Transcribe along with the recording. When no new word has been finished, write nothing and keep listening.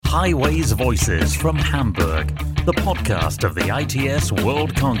Highways Voices from Hamburg, the podcast of the ITS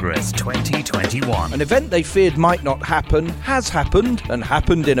World Congress 2021. An event they feared might not happen has happened, and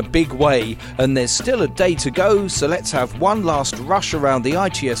happened in a big way, and there's still a day to go, so let's have one last rush around the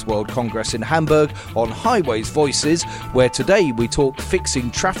ITS World Congress in Hamburg on Highways Voices, where today we talk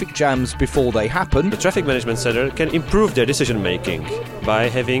fixing traffic jams before they happen. The Traffic Management Center can improve their decision making by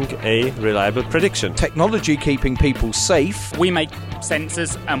having a reliable prediction. Technology keeping people safe. We make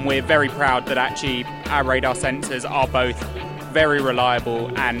sensors, and we're very proud that actually our radar sensors are both very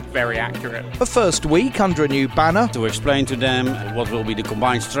reliable and very accurate. A first week under a new banner. To explain to them what will be the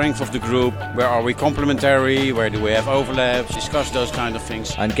combined strength of the group, where are we complementary, where do we have overlaps, discuss those kind of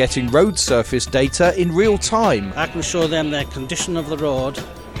things. And getting road surface data in real time. I can show them the condition of the road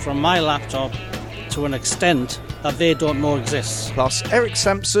from my laptop to an extent that they don't know exists. Plus Eric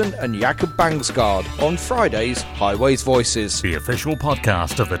Sampson and Jakob Bangsgaard on Friday's Highways Voices. The official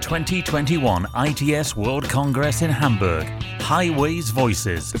podcast of the 2021 ITS World Congress in Hamburg, Highways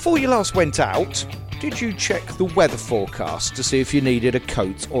Voices. Before you last went out, did you check the weather forecast to see if you needed a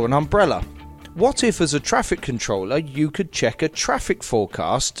coat or an umbrella? What if, as a traffic controller, you could check a traffic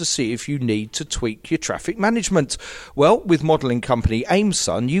forecast to see if you need to tweak your traffic management? Well, with modelling company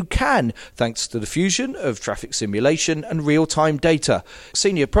Aimsun, you can, thanks to the fusion of traffic simulation and real-time data.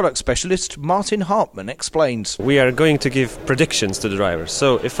 Senior product specialist Martin Hartmann explains. We are going to give predictions to the drivers.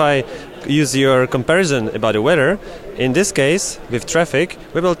 So if I use your comparison about the weather, in this case, with traffic,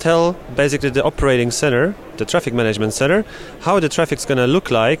 we will tell basically the operating center, the traffic management center, how the traffic's going to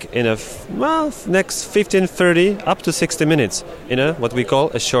look like in next 15, 30, up to 60 minutes in what we call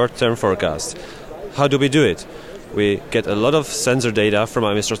a short-term forecast. How do we do it? We get a lot of sensor data from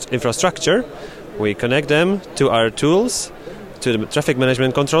our infrastructure. We connect them to our tools, to the traffic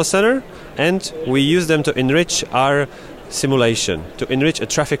management control center, and we use them to enrich our simulation, to enrich a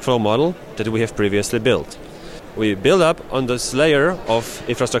traffic flow model that we have previously built. We build up on this layer of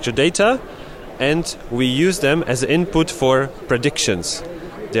infrastructure data, and we use them as input for predictions.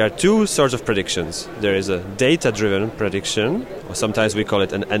 There are two sorts of predictions. There is a data-driven prediction, or sometimes we call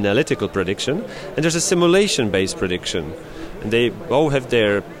it an analytical prediction, and there's a simulation-based prediction. And they both have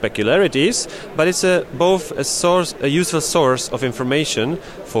their peculiarities, but it's both a useful source of information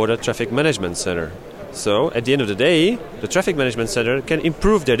for the traffic management center. So, at the end of the day, the Traffic Management Center can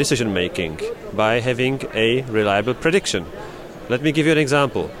improve their decision making by having a reliable prediction. Let me give you an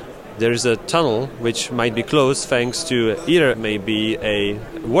example. There is a tunnel which might be closed thanks to either maybe a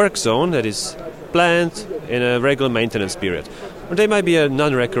work zone that is planned in a regular maintenance period, or there might be a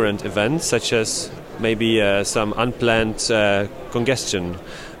non-recurrent event such as maybe some unplanned congestion.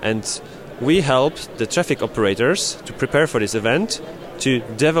 And we help the traffic operators to prepare for this event, to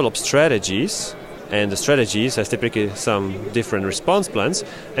develop strategies, and the strategies has typically some different response plans,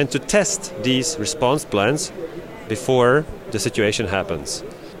 and to test these response plans before the situation happens.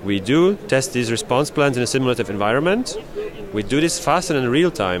 We do test these response plans in a simulative environment. We do this fast and in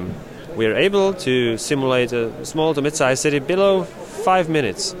real time. We are able to simulate a small to mid-sized city below 5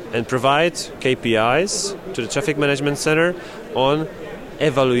 minutes and provide KPIs to the Traffic Management Center on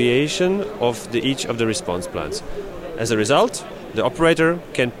evaluation of each of the response plans. As a result, the operator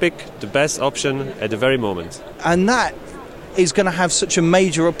can pick the best option at the very moment. And that is going to have such a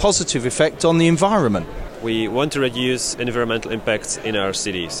major positive effect on the environment. We want to reduce environmental impacts in our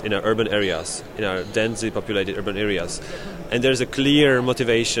cities, in our urban areas, in our densely populated urban areas. And there's a clear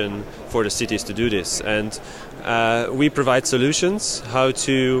motivation for the cities to do this. And we provide solutions how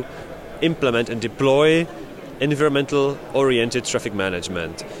to implement and deploy environmental-oriented traffic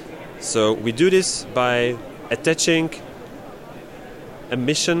management. So we do this by attaching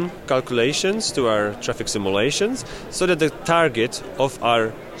emission calculations to our traffic simulations so that the target of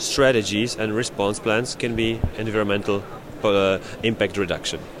our strategies and response plans can be environmental impact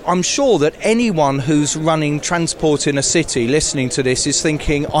reduction. I'm sure that anyone who's running transport in a city listening to this is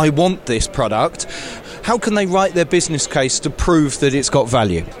thinking, I want this product. How can they write their business case to prove that it's got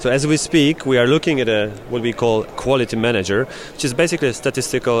value? So as we speak, we are looking at what we call Quality Manager, which is basically a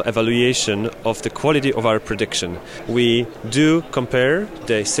statistical evaluation of the quality of our prediction. We do compare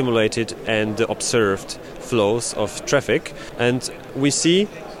the simulated and the observed flows of traffic, and we see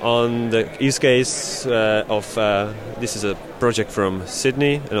on the use case this is a project from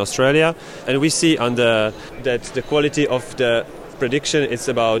Sydney in Australia, and we see that the quality of the prediction is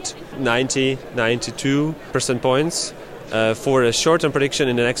about 92% points, for a short-term prediction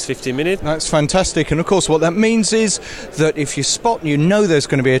in the next 15 minutes. That's fantastic. And of course, what that means is that if you spot, you know there's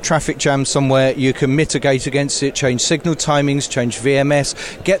going to be a traffic jam somewhere, you can mitigate against it, change signal timings, change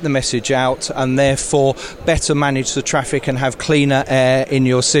VMS, get the message out, and therefore better manage the traffic and have cleaner air in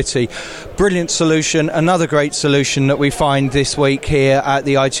your city. Brilliant solution. Another great solution that we find this week here at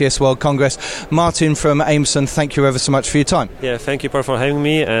the ITS World Congress. Martin from Aimson, thank you ever so much for your time. Yeah, thank you, Paul, for having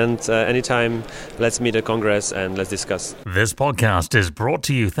me, and anytime, let's meet at Congress and let's discuss. This podcast is brought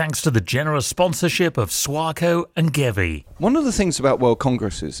to you thanks to the generous sponsorship of Swarco and Gevi. One of the things about World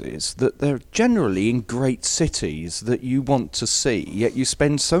Congresses is that they're generally in great cities that you want to see, yet you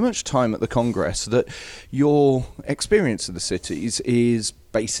spend so much time at the Congress that your experience of the cities is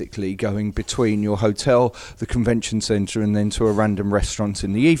basically going between your hotel, the convention centre, and then to a random restaurant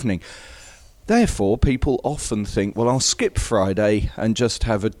in the evening. Therefore, people often think, well, I'll skip Friday and just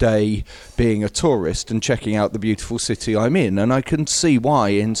have a day being a tourist and checking out the beautiful city I'm in. And I can see why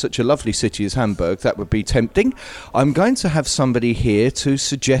in such a lovely city as Hamburg that would be tempting. I'm going to have somebody here to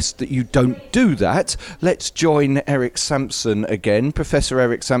suggest that you don't do that. Let's join Eric Sampson again. Professor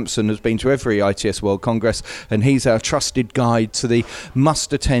Eric Sampson has been to every ITS World Congress, and he's our trusted guide to the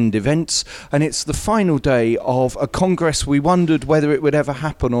must-attend events. And it's the final day of a congress we wondered whether it would ever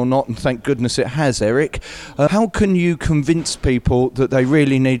happen or not, and thank goodness it has, Eric. How can you convince people that they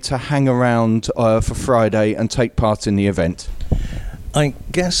really need to hang around for Friday and take part in the event? I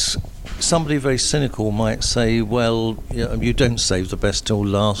guess somebody very cynical might say, well, you don't save the best till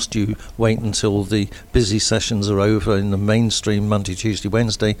last, you wait until the busy sessions are over in the mainstream Monday, Tuesday,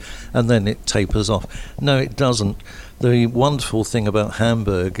 Wednesday, and then it tapers off. No, it doesn't. The wonderful thing about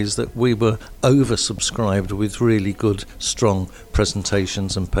Hamburg is that we were oversubscribed with really good, strong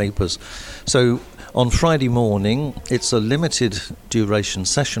presentations and papers. So on Friday morning, it's a limited duration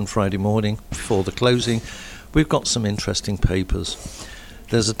session Friday morning before the closing. We've got some interesting papers.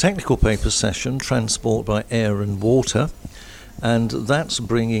 There's a technical paper session, Transport by Air and Water, and that's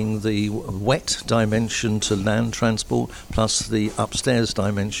bringing the wet dimension to land transport plus the upstairs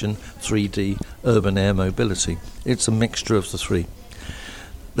dimension, 3D urban air mobility. It's a mixture of the three.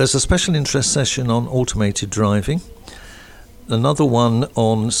 There's a special interest session on automated driving, another one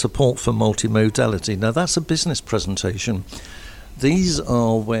on support for multimodality. Now that's a business presentation. These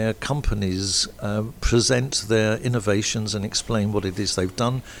are where companies present their innovations and explain what it is they've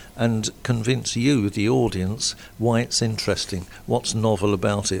done and convince you, the audience, why it's interesting, what's novel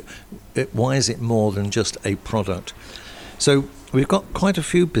about it, why is it more than just a product. So we've got quite a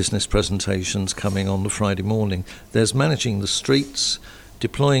few business presentations coming on the Friday morning. There's managing the streets,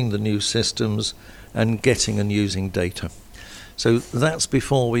 deploying the new systems, and getting and using data. So that's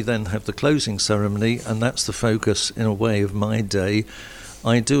before we then have the closing ceremony, and that's the focus, in a way, of my day.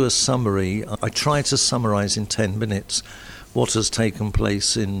 I do a summary. I try to summarise in 10 minutes what has taken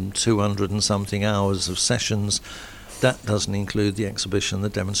place in 200 and something hours of sessions. That doesn't include the exhibition, the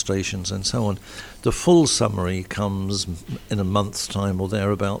demonstrations, and so on. The full summary comes in a month's time or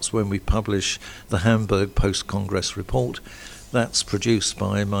thereabouts when we publish the Hamburg Post-Congress report. That's produced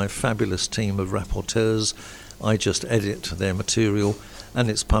by my fabulous team of rapporteurs. I just edit their material, and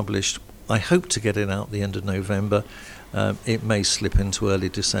it's published. I hope to get it out the end of November. It may slip into early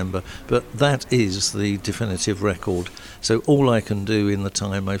December, but that is the definitive record. So all I can do in the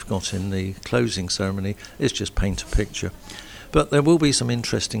time I've got in the closing ceremony is just paint a picture. But there will be some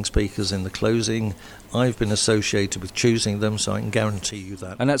interesting speakers in the closing. I've been associated with choosing them, so I can guarantee you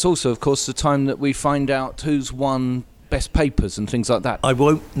that. And that's also, of course, the time that we find out who's won best papers and things like that. I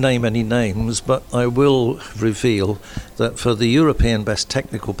won't name any names, but I will reveal that for the European Best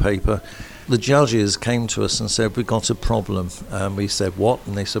Technical Paper, the judges came to us and said, we've got a problem. We said, what?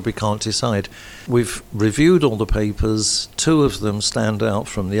 And they said, we can't decide. We've reviewed all the papers. 2 of them stand out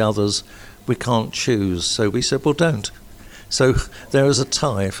from the others. We can't choose. So we said, well, don't. So there is a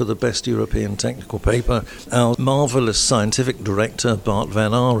tie for the best European technical paper. Our marvellous scientific director, Bart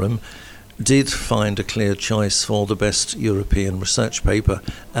van Arem, did find a clear choice for the best European research paper,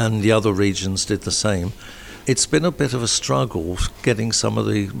 and the other regions did the same. It's been a bit of a struggle getting some of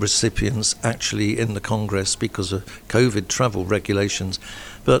the recipients actually in the Congress because of COVID travel regulations,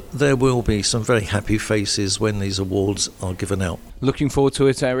 but there will be some very happy faces when these awards are given out. Looking forward to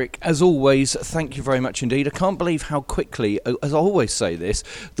it, Eric. As always, thank you very much indeed. I can't believe how quickly, as I always say this,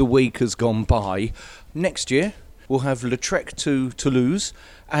 the week has gone by. Next year, we'll have Lautrec to Toulouse,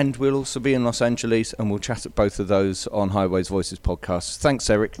 And we'll also be in Los Angeles, and we'll chat at both of those on Highways Voices podcast. Thanks,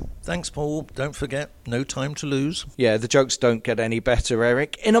 Eric. Thanks, Paul. Don't forget, no time to lose. Yeah, the jokes don't get any better,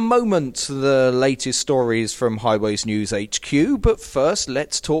 Eric. In a moment, the latest stories from Highways News HQ, but first,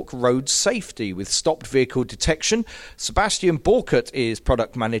 let's talk road safety with stopped vehicle detection. Sebastian Borkert is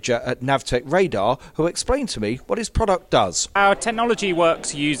product manager at Navtec Radar, who explained to me what his product does. Our technology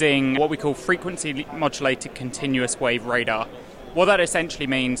works using what we call frequency modulated continuous wave radar. What that essentially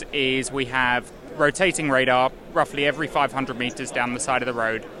means is we have rotating radar roughly every 500 metres down the side of the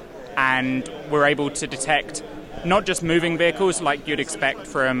road, and we're able to detect not just moving vehicles like you'd expect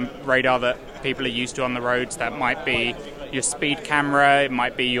from radar that people are used to on the roads. That might be your speed camera, it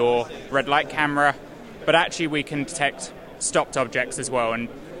might be your red light camera, but actually we can detect stopped objects as well, and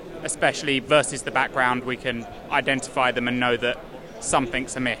especially versus the background, we can identify them and know that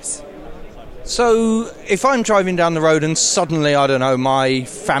something's amiss. So, if I'm driving down the road and suddenly, I don't know, my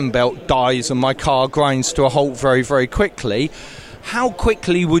fan belt dies and my car grinds to a halt very, very quickly, how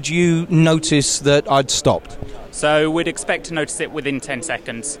quickly would you notice that I'd stopped? So, we'd expect to notice it within 10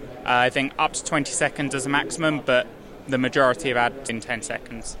 seconds. I think up to 20 seconds as a maximum, but the majority of ads in 10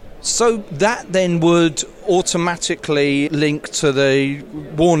 seconds. So that then would automatically link to the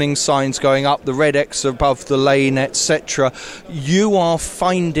warning signs going up, the red X above the lane, etc. You are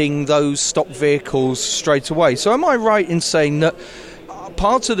finding those stopped vehicles straight away. So am I right in saying that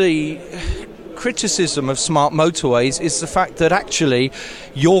part of the criticism of smart motorways is the fact that actually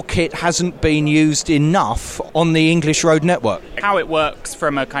your kit hasn't been used enough on the English road network? How it works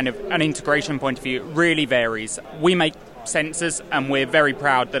from a kind of an integration point of view really varies. We make sensors, and we're very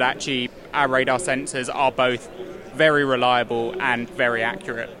proud that actually our radar sensors are both very reliable and very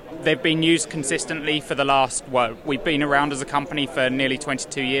accurate. They've been used consistently for the last, we've been around as a company for nearly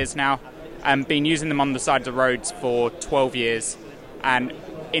 22 years now, and been using them on the side of the roads for 12 years, and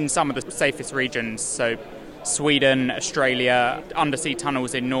in some of the safest regions, so Sweden, Australia, undersea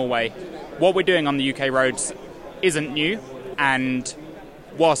tunnels in Norway. What we're doing on the UK roads isn't new, and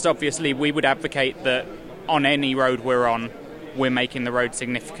whilst obviously we would advocate that on any road we're on, we're making the road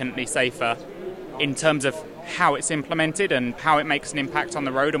significantly safer. In terms of how it's implemented and how it makes an impact on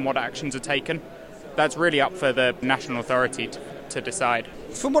the road and what actions are taken, that's really up for the national authority to decide.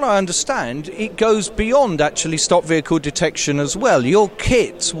 From what I understand, it goes beyond actually stop vehicle detection as well. Your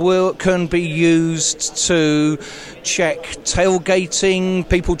kit can be used to check tailgating,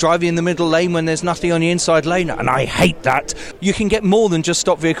 people driving in the middle lane when there's nothing on the inside lane, and I hate that. You can get more than just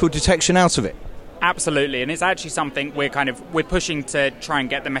stop vehicle detection out of it. Absolutely, and it's actually something we're pushing to try and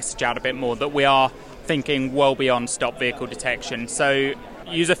get the message out a bit more, that we are thinking well beyond stop vehicle detection. So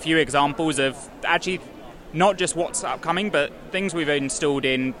use a few examples of actually not just what's upcoming, but things we've installed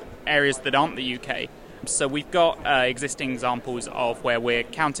in areas that aren't the UK. So we've got existing examples of where we're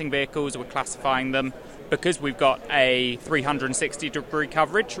counting vehicles, we're classifying them, because we've got a 360-degree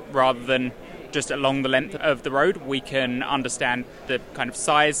coverage rather than just along the length of the road. We can understand the kind of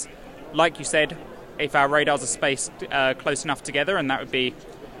size. Like you said, if our radars are spaced close enough together, and that would be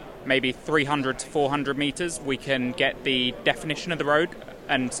maybe 300 to 400 metres, we can get the definition of the road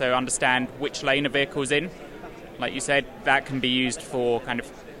and so understand which lane a vehicle's in. Like you said, that can be used for kind of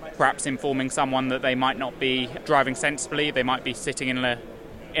perhaps informing someone that they might not be driving sensibly, they might be sitting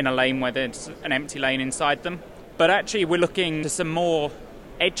in a lane where there's an empty lane inside them. But actually we're looking to some more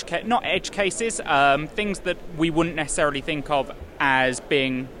not edge cases, things that we wouldn't necessarily think of as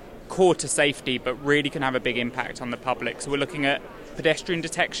being core to safety, but really can have a big impact on the public. So we're looking at pedestrian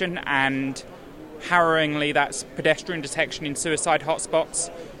detection, and harrowingly that's pedestrian detection in suicide hotspots.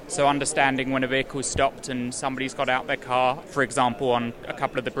 So understanding when a vehicle's stopped and somebody's got out their car, for example on a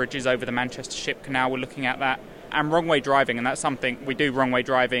couple of the bridges over the Manchester Ship Canal, we're looking at that. And wrong way driving, and that's something we do, wrong way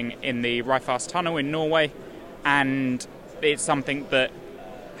driving in the Ryfast Tunnel in Norway, and it's something that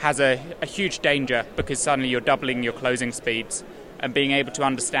has a huge danger because suddenly you're doubling your closing speeds. And being able to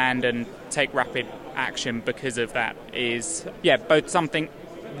understand and take rapid action because of that is, both something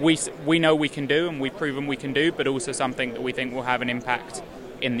we know we can do and we've proven we can do, but also something that we think will have an impact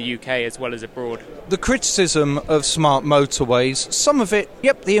in the UK as well as abroad. The criticism of smart motorways, some of it,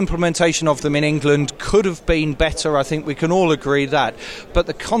 the implementation of them in England could have been better. I think we can all agree that. But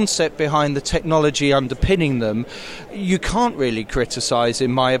the concept behind the technology underpinning them, you can't really criticise,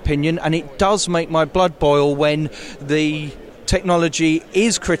 in my opinion, and it does make my blood boil when the technology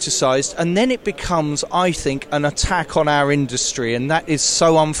is criticised, and then it becomes, I think, an attack on our industry, and that is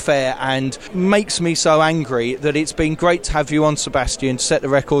so unfair and makes me so angry. That it's been great to have you on, Sebastian, to set the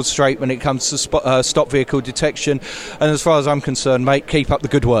record straight when it comes to stop vehicle detection, and as far as I'm concerned, mate, keep up the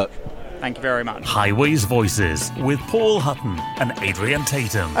good work. Thank you very much. Highways Voices with Paul Hutton and Adrian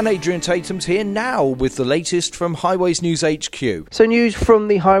Tatum. And Adrian Tatum's here now with the latest from Highways News HQ. So news from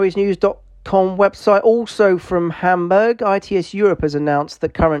the highwaysnews.com website, also from Hamburg. ITS Europe has announced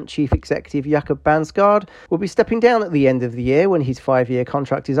that current Chief Executive Jakob Bansgaard will be stepping down at the end of the year when his 5-year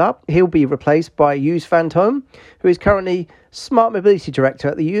contract is up. He'll be replaced by Joos van Toom, who is currently Smart Mobility Director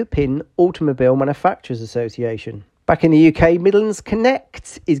at the European Automobile Manufacturers Association. Back in the UK, Midlands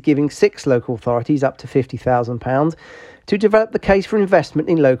Connect is giving 6 local authorities up to £50,000 to develop the case for investment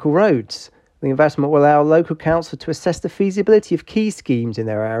in local roads. The investment will allow local council to assess the feasibility of key schemes in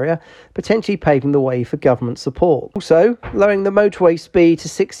their area, potentially paving the way for government support. Also, lowering the motorway speed to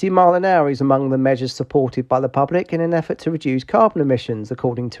 60 miles an hour is among the measures supported by the public in an effort to reduce carbon emissions,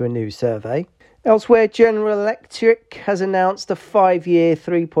 according to a new survey. Elsewhere, General Electric has announced a 5-year,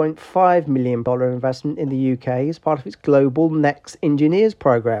 $3.5 million investment in the UK as part of its global Next Engineers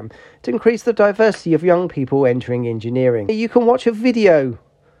programme to increase the diversity of young people entering engineering. You can watch a video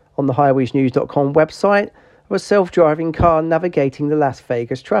on the highwaysnews.com website of a self-driving car navigating the Las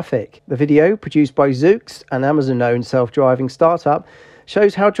Vegas traffic. The video, produced by Zoox, an Amazon-owned self-driving startup,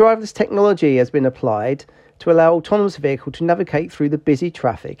 shows how driverless technology has been applied to allow autonomous vehicle to navigate through the busy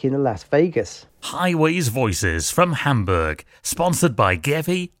traffic in Las Vegas. Highways Voices from Hamburg, sponsored by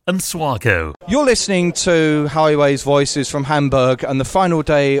Gevi and Swarco. You're listening to Highways Voices from Hamburg and the final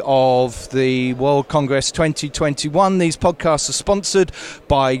day of the World Congress 2021. These podcasts are sponsored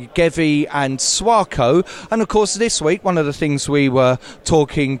by Gevi and Swarco. And of course, this week, one of the things we were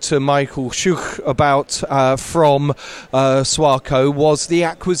talking to Michael Schuch about from Swarco was the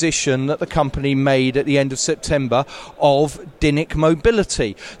acquisition that the company made at the end of September of Dynniq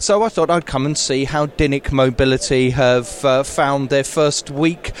Mobility. So I thought I'd come and see how Dynniq Mobility have found their first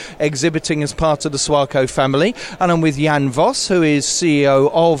week exhibiting as part of the Swarco family. And I'm with Jan Vos, who is CEO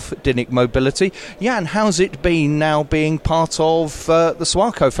of Dynniq Mobility. Jan, how's it been now being part of the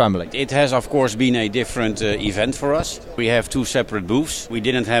Swarco family? It has, of course, been a different event for us. We have 2 separate booths. We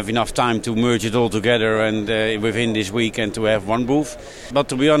didn't have enough time to merge it all together and within this weekend to have one booth. But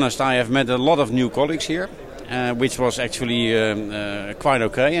to be honest, I have met a lot of new colleagues here. Which was actually quite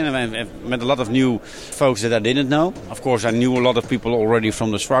okay, and I've met a lot of new folks that I didn't know. Of course, I knew a lot of people already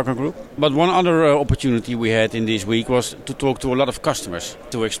from the Swarco Group. But one other opportunity we had in this week was to talk to a lot of customers,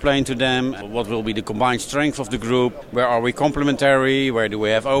 to explain to them what will be the combined strength of the group, where are we complementary, where do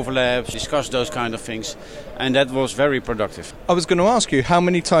we have overlaps, discuss those kind of things. And that was very productive. I was going to ask you, how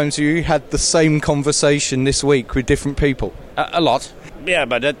many times have you had the same conversation this week with different people? A lot. Yeah,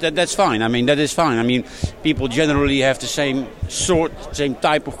 but that's fine. I mean, that is fine. I mean, people generally have the same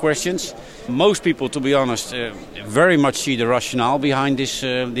type of questions. Most people, to be honest, very much see the rationale behind this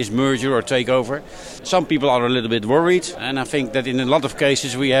merger or takeover. Some people are a little bit worried, and I think that in a lot of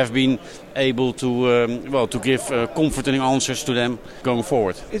cases we have been able to give comforting answers to them going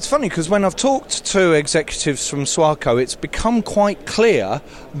forward. It's funny because when I've talked to executives from Swarco, it's become quite clear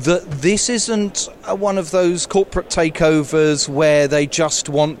that this isn't one of those corporate takeovers where they just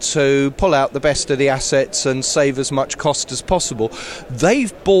want to pull out the best of the assets and save as much cost as possible.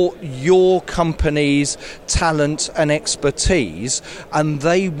 They've bought your company's talent and expertise, and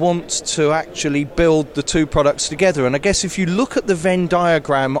they want to actually build the 2 products together. And I guess if you look at the Venn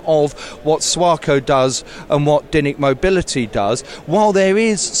diagram of what Swarco does and what Dynniq Mobility does, while there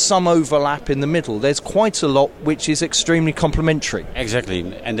is some overlap in the middle, there's quite a lot which is extremely complementary. Exactly,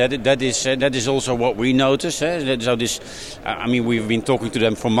 and that is also what we notice. So this, I mean, we've been talking to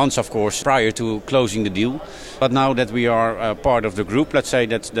them for months, of course, prior to closing the deal. But now that we are part of the group, let's say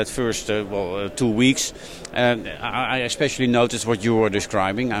that first 2 weeks, I especially noticed what you were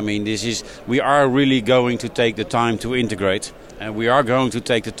describing. I mean, we are really going to take the time to integrate. We are going to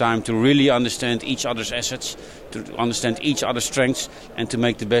take the time to really understand each other's assets, to understand each other's strengths, and to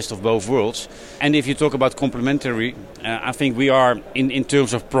make the best of both worlds. And if you talk about complementary, I think we are, in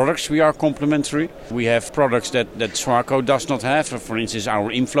terms of products, we are complementary. We have products that Swarco does not have, for instance,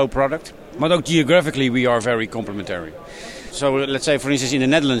 our inflow product. But also geographically, we are very complementary. So let's say, for instance, in the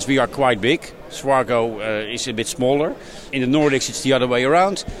Netherlands, we are quite big. Swarco is a bit smaller. In the Nordics, it's the other way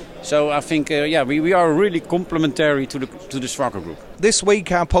around. So I think, we are really complementary to the Swarco Group. This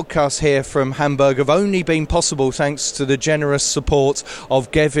week, our podcasts here from Hamburg have only been possible thanks to the generous support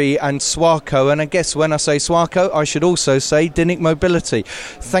of Gevi and Swarco. And I guess when I say Swarco, I should also say Dynniq Mobility.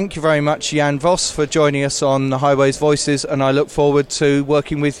 Thank you very much, Jan Vos, for joining us on Highways Voices. And I look forward to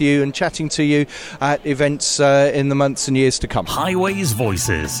working with you and chatting to you at events in the months and years to come. Highways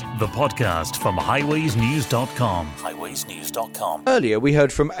Voices, the podcast from highwaysnews.com. Highwaysnews.com. Earlier, we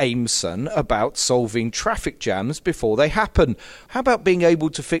heard from Jameson about solving traffic jams before they happen. How about being able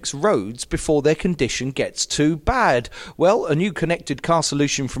to fix roads before their condition gets too bad? Well, a new connected car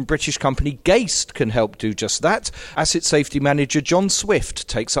solution from British company Geist can help do just that. Asset safety manager John Swift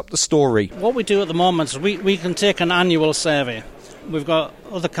takes up the story. What we do at the moment is we can take an annual survey. We've got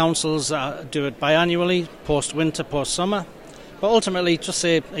other councils that do it biannually, post-winter, post-summer, but ultimately just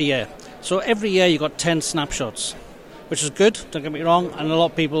say a year. So every year you've got 10 snapshots, which is good, don't get me wrong, and a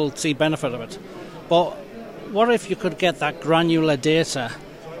lot of people see benefit of it. But what if you could get that granular data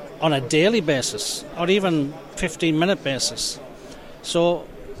on a daily basis or even 15-minute basis? So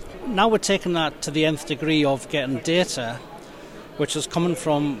now we're taking that to the nth degree of getting data which is coming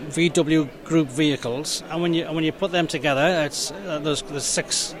from VW group vehicles, and when you put them together, there's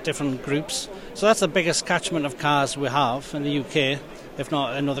 6 different groups. So that's the biggest catchment of cars we have in the UK, if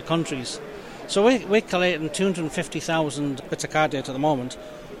not in other countries. So we're collating 250,000 bits of car data at the moment,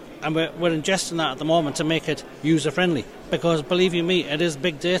 and we're ingesting that at the moment to make it user-friendly. Because believe you me, it is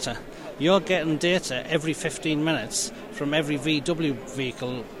big data. You're getting data every 15 minutes from every VW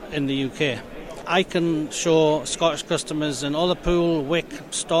vehicle in the UK. I can show Scottish customers in Ullapool, Wick,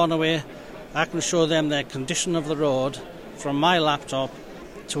 Stornoway, I can show them their condition of the road from my laptop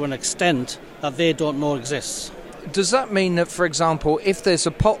to an extent that they don't know exists. Does that mean that, for example, if there's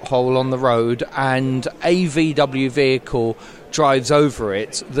a pothole on the road and a VW vehicle drives over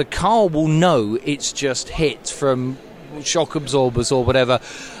it, the car will know it's just hit from shock absorbers or whatever,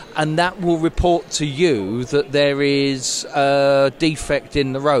 and that will report to you that there is a defect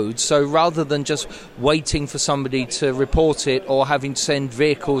in the road. So rather than just waiting for somebody to report it or having to send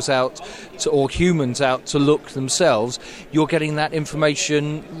vehicles out or humans out to look themselves, you're getting that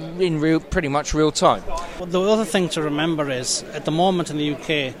information in pretty much real time. Well, the other thing to remember is, at the moment in the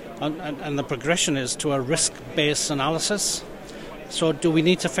UK, and the progression is to a risk-based analysis. So do we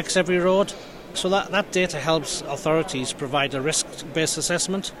need to fix every road? So that data helps authorities provide a risk-based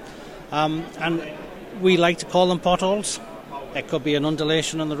assessment, and we like to call them potholes. It could be an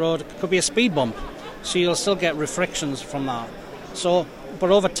undulation on the road, it could be a speed bump, so you'll still get refractions from that. So, but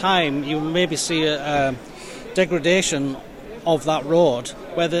over time you maybe see a degradation of that road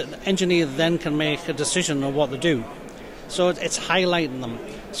where the engineer then can make a decision on what to do. So it's highlighting them.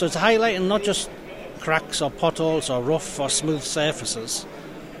 So it's highlighting not just cracks or potholes or rough or smooth surfaces.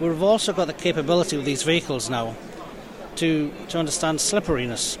 We've also got the capability with these vehicles now to understand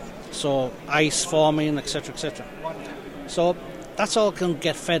slipperiness, so ice forming, etc., etc. So that's all can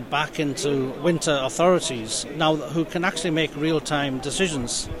get fed back into winter authorities now, who can actually make real-time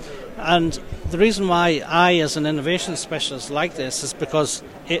decisions. And the reason why I, as an innovation specialist, like this is because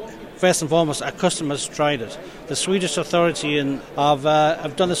first and foremost, our customers tried it. The Swedish authority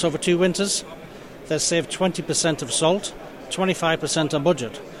have done this over 2 winters. They've saved 20% of salt, 25% on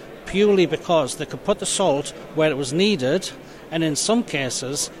budget, purely because they could put the salt where it was needed, and in some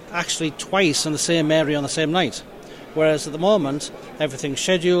cases actually twice in the same area on the same night. Whereas at the moment everything's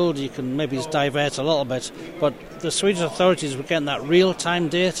scheduled, you can maybe divert a little bit, but the Swedish authorities were getting that real-time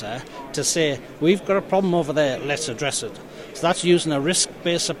data to say, we've got a problem over there, let's address it. So that's using a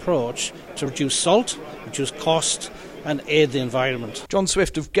risk-based approach to reduce salt, reduce cost, and aid the environment. John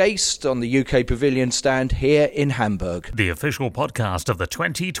Swift of Geist on the UK Pavilion stand here in Hamburg. The official podcast of the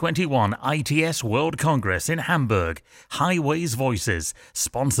 2021 ITS World Congress in Hamburg, Highways Voices,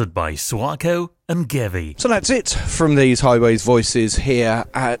 sponsored by Swarco and Gevi. So that's it from these Highways Voices here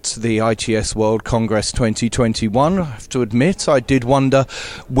at the ITS World Congress 2021. I have to admit, I did wonder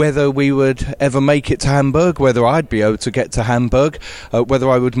whether we would ever make it to Hamburg, whether I'd be able to get to Hamburg, whether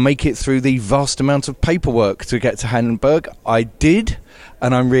I would make it through the vast amount of paperwork to get to Hamburg. I did,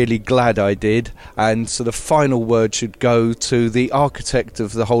 and I'm really glad I did. And so the final word should go to the architect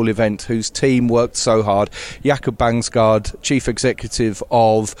of the whole event, whose team worked so hard, Jakob Bangsgaard, Chief Executive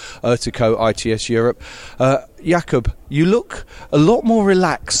of Ertico ITS Europe. Jakob, you look a lot more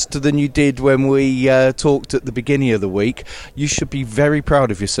relaxed than you did when we talked at the beginning of the week. You should be very proud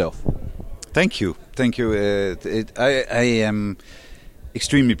of yourself. Thank you. I am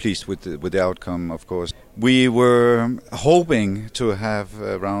extremely pleased with the outcome, of course. We were hoping to have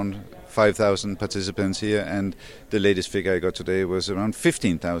around 5,000 participants here, and the latest figure I got today was around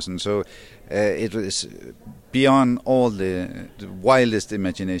 15,000. So it was beyond all the wildest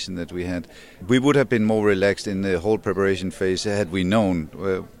imagination that we had. We would have been more relaxed in the whole preparation phase had we known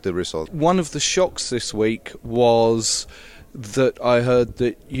the result. One of the shocks this week was that I heard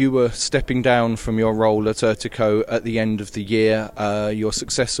that you were stepping down from your role at Urtico at the end of the year. Your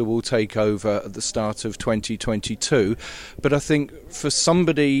successor will take over at the start of 2022. But I think for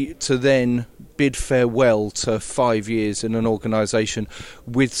somebody to then bid farewell to 5 years in an organisation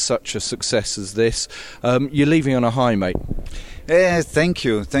with such a success as this, you're leaving on a high, mate. Thank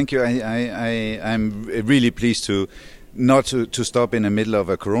you. I'm really pleased to not to stop in the middle of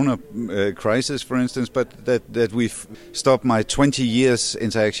a corona crisis, for instance, but that we've stopped my 20 years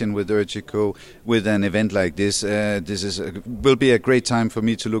interaction with Urtico with an event like this. This will be a great time for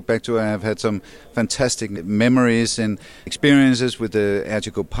me to look back to. I have had some fantastic memories and experiences with the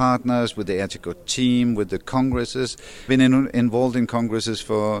Urtico partners, with the Urtico team, with the congresses. Been involved in congresses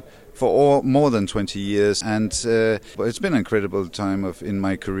for more than 20 years, and it's been an incredible time in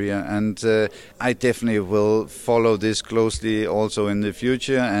my career, and I definitely will follow this closely also in the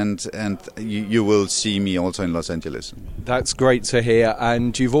future, and you will see me also in Los Angeles. That's great to hear,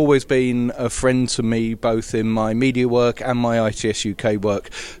 and you've always been a friend to me, both in my media work and my ITS UK work.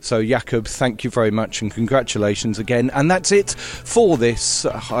 So Jakob, thank you very much and congratulations again. And that's it for this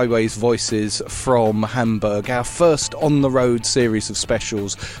Highways Voices from Hamburg, our first on the road series of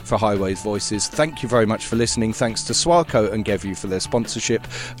specials for Highways Voices. Thank you very much for listening. Thanks to Swarco and Gevu for their sponsorship,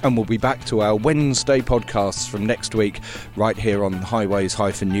 and we'll be back to our Wednesday podcasts from next week right here on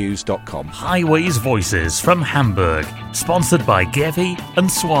highways-news.com. Highways Voices from Hamburg, sponsored by Gevi and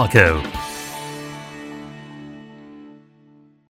Swarco.